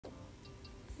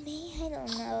Me? I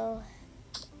don't know.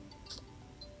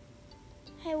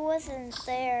 I wasn't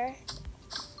there.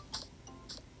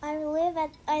 I live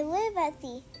at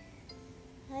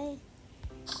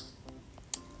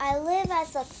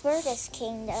the British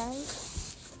Kingdom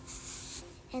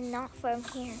and not from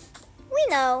here. We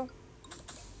know.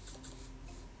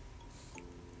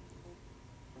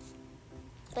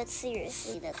 But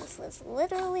seriously, that this was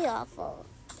literally awful.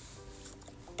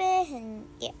 And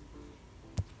yeah.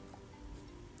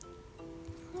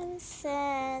 I'm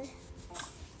sad.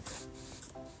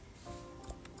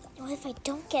 What if I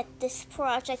don't get this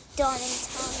project done in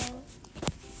time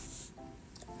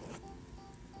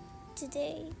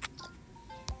today?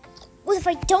 What if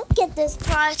I don't get this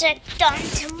project done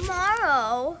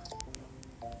tomorrow?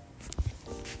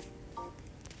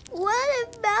 What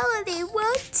if Melody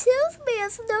won't choose me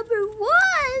as number 1?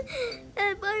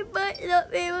 And I might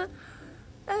not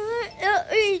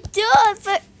be done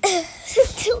for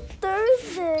until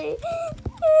Thursday.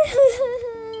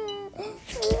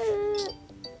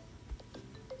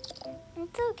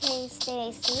 It's okay,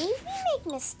 Stacy. We make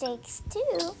mistakes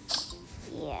too.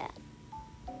 Yeah.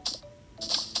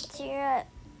 Cheer up.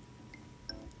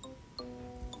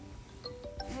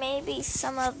 Maybe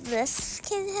some of this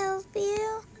can help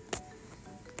you.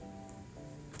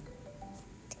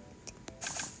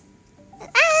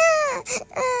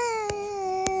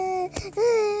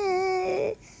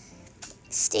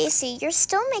 Stacy, you're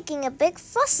still making a big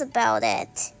fuss about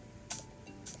it.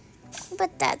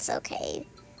 But that's okay.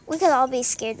 We could all be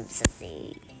scared of some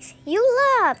things. You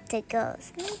love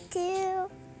tickles. Me too.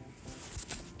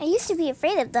 I used to be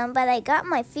afraid of them, but I got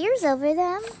my fears over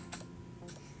them.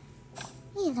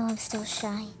 You know I'm still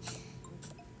shy.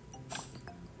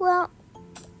 Well,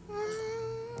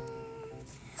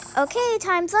 okay,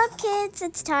 time's up, kids.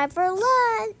 It's time for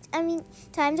lunch.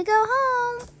 Time to go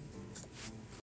home.